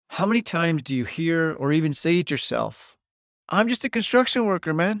How many times do you hear or even say it yourself? I'm just a construction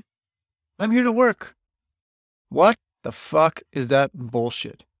worker, man. I'm here to work. What the fuck is that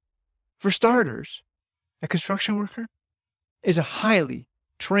bullshit? For starters, a construction worker is a highly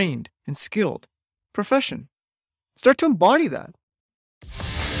trained and skilled profession. Start to embody that.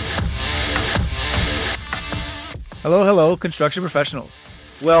 Hello, construction professionals.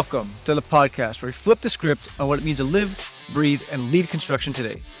 Welcome to the podcast where we flip the script on what it means to live, breathe, and lead construction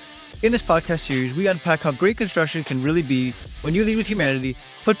today. In this podcast series, we unpack how great construction can really be when you lead with humanity,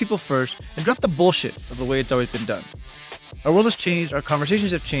 put people first, and drop the bullshit of the way it's always been done. Our world has changed, our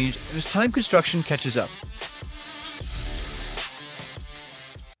conversations have changed, and it's time construction catches up.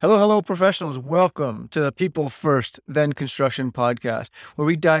 Hello, professionals. Welcome to the People First, Then Construction podcast, where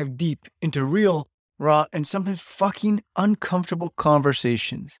we dive deep into real, raw, and sometimes fucking uncomfortable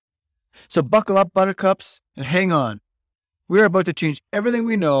conversations. So buckle up, buttercups, and hang on. We're about to change everything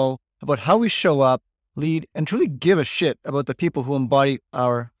we know about how we show up, lead, and truly give a shit about the people who embody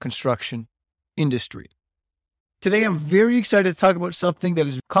our construction industry. Today, I'm very excited to talk about something that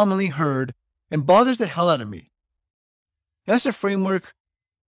is commonly heard and bothers the hell out of me. That's the framework,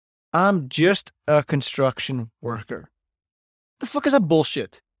 I'm just a construction worker. The fuck is that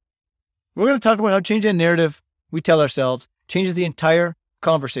bullshit? We're going to talk about how changing the narrative we tell ourselves changes the entire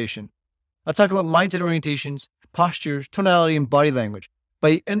conversation. I'll talk about mindset orientations, postures, tonality, and body language. By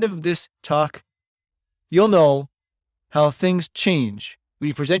the end of this talk, you'll know how things change when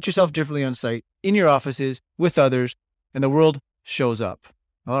you present yourself differently on site, in your offices, with others, and the world shows up.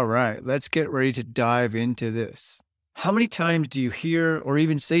 All right, let's get ready to dive into this. How many times do you hear or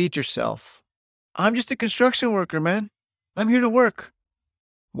even say it yourself? I'm just a construction worker, man. I'm here to work.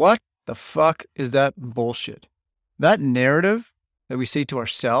 What the fuck is that bullshit? That narrative that we say to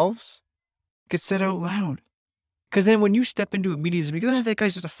ourselves gets said out loud. Because then when you step into a meeting and say, that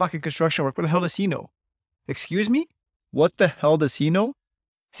guy's just a fucking construction worker, what the hell does he know? Excuse me? What the hell does he know?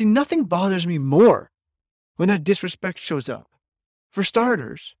 See, nothing bothers me more when that disrespect shows up. For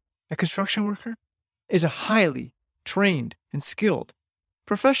starters, a construction worker is a highly trained and skilled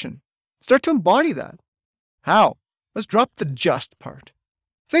profession. Start to embody that. How? Let's drop the just part.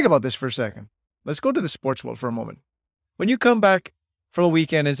 Think about this for a second. Let's go to the sports world for a moment. When you come back from a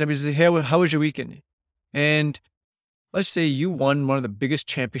weekend and somebody says, hey, how was your weekend? And let's say you won one of the biggest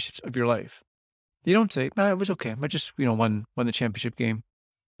championships of your life. You don't say, it was okay. I just, won the championship game.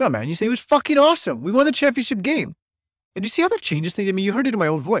 No, man, you say it was fucking awesome. We won the championship game. And you see how that changes things? I mean, you heard it in my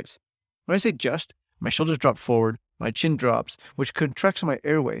own voice. When I say just, my shoulders drop forward, my chin drops, which contracts my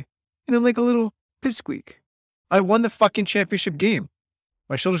airway, and I'm like a little pipsqueak. I won the fucking championship game.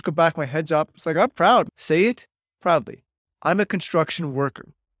 My shoulders go back, my head's up. It's like, I'm proud. Say it proudly. I'm a construction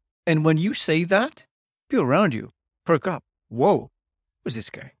worker. And when you say that, people around you perk up. Whoa, who's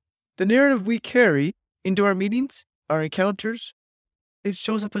this guy? The narrative we carry into our meetings, our encounters, it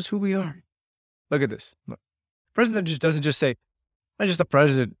shows up as who we are. Look at this. Look. The president just doesn't just say, I'm just the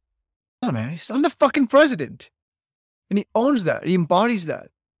president. No, man, I'm the fucking president. And he owns that. He embodies that.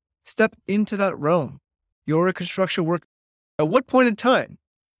 Step into that realm. You're a construction worker. At what point in time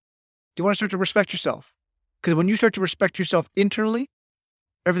do you want to start to respect yourself? Because when you start to respect yourself internally,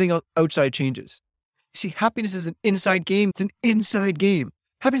 everything outside changes. You see, happiness is an inside game. It's an inside game.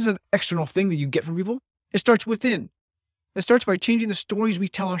 Happiness is an external thing that you get from people. It starts within. It starts by changing the stories we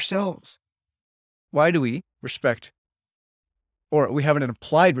tell ourselves. Why do we respect, or we have an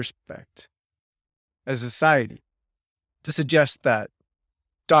implied respect as a society to suggest that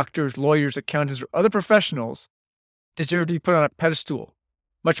doctors, lawyers, accountants, or other professionals deserve to be put on a pedestal,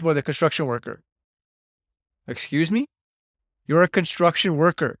 much more than a construction worker? Excuse me? You're a construction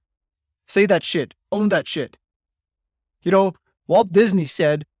worker. Say that shit. Own that shit. Walt Disney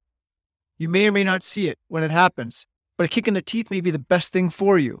said, you may or may not see it when it happens, but a kick in the teeth may be the best thing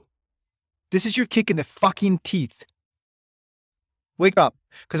for you. This is your kick in the fucking teeth. Wake up.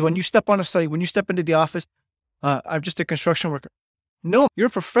 Because when you step on a site, when you step into the office, I'm just a construction worker. No, you're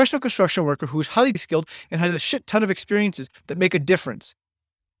a professional construction worker who's highly skilled and has a shit ton of experiences that make a difference.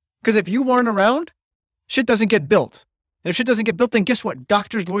 Because if you weren't around, shit doesn't get built. And if shit doesn't get built, then guess what?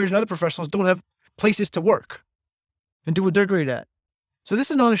 Doctors, lawyers, and other professionals don't have places to work and do what they're great at. So this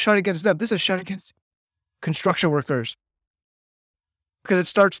is not a shot against them. This is a shot against construction workers. Because it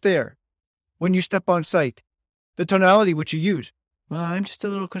starts there. When you step on site, the tonality which you use. Well, I'm just a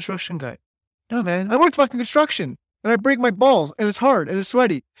little construction guy. No, man, I work fucking construction and I break my balls and it's hard and it's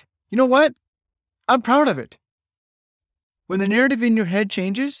sweaty. You know what? I'm proud of it. When the narrative in your head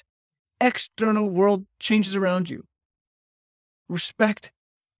changes, external world changes around you. Respect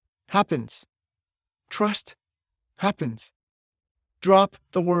happens. Trust happens. Drop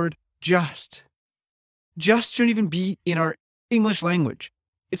the word just. Just shouldn't even be in our English language.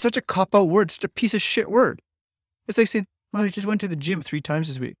 It's such a cop-out word, such a piece of shit word. It's like saying, well, I just went to the gym 3 times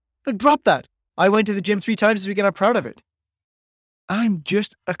this week. No, drop that. I went to the gym 3 times this week and I'm proud of it. I'm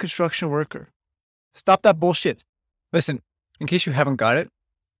just a construction worker. Stop that bullshit. Listen, in case you haven't got it,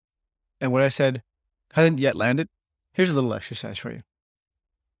 and what I said hasn't yet landed, here's a little exercise for you.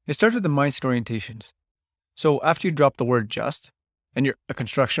 It starts with the mindset orientations. So after you drop the word just, and you're a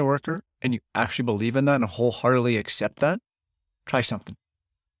construction worker, and you actually believe in that and wholeheartedly accept that, try something.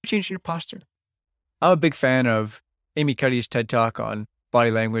 Change your posture. I'm a big fan of Amy Cuddy's TED Talk on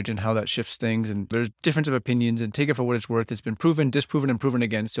body language and how that shifts things. And there's difference of opinions, and take it for what it's worth. It's been proven, disproven, and proven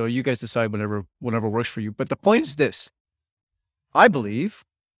again. So you guys decide whatever works for you. But the point is this. I believe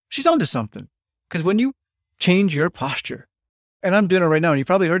she's onto something. Because when you change your posture, and I'm doing it right now, and you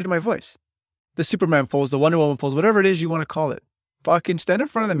probably heard it in my voice, the Superman pose, the Wonder Woman pose, whatever it is you want to call it, fucking stand in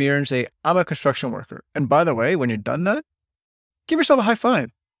front of the mirror and say, I'm a construction worker. And by the way, when you're done that, give yourself a high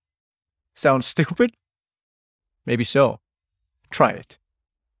five. Sounds stupid? Maybe so. Try it.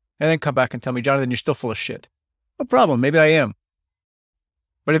 And then come back and tell me, Jonathan, you're still full of shit. No problem. Maybe I am.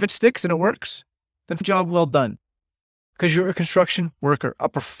 But if it sticks and it works, then job well done. Because you're a construction worker, a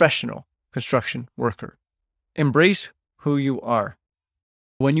professional construction worker. Embrace who you are.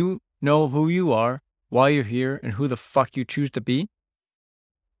 When you know who you are, why you're here, and who the fuck you choose to be,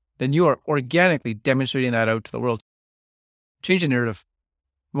 then you are organically demonstrating that out to the world. Change the narrative.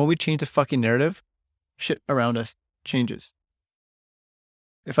 When we change the fucking narrative, shit around us changes.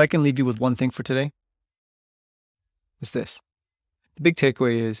 If I can leave you with one thing for today, it's this. The big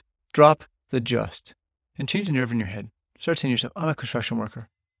takeaway is drop the just and change the narrative in your head. Start saying to yourself, I'm a construction worker.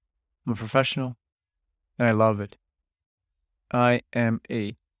 I'm a professional and I love it. I am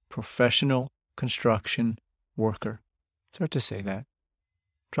a professional construction worker. Start to say that.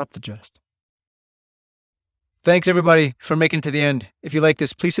 Drop the just. Thanks everybody for making it to the end. If you like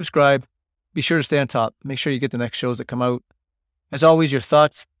this, please subscribe. Be sure to stay on top. Make sure you get the next shows that come out. As always, your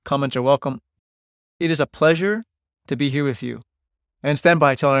thoughts, comments are welcome. It is a pleasure to be here with you. And stand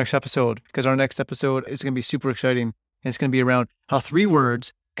by till our next episode, because our next episode is going to be super exciting. And it's going to be around how 3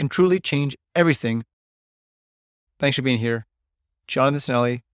 words can truly change everything. Thanks for being here. Jonathan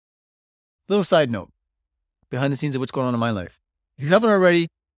Snelly. Little side note, behind the scenes of what's going on in my life. If you haven't already,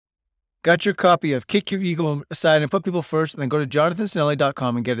 got your copy of Kick Your Ego Aside and Put People First, then go to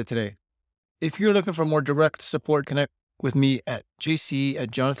jonathansnelly.com and get it today. If you're looking for more direct support, connect with me at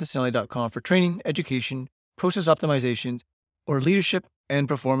jc@jonathansnelly.com for training, education, process optimizations, or leadership and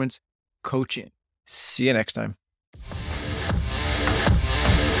performance coaching. See you next time.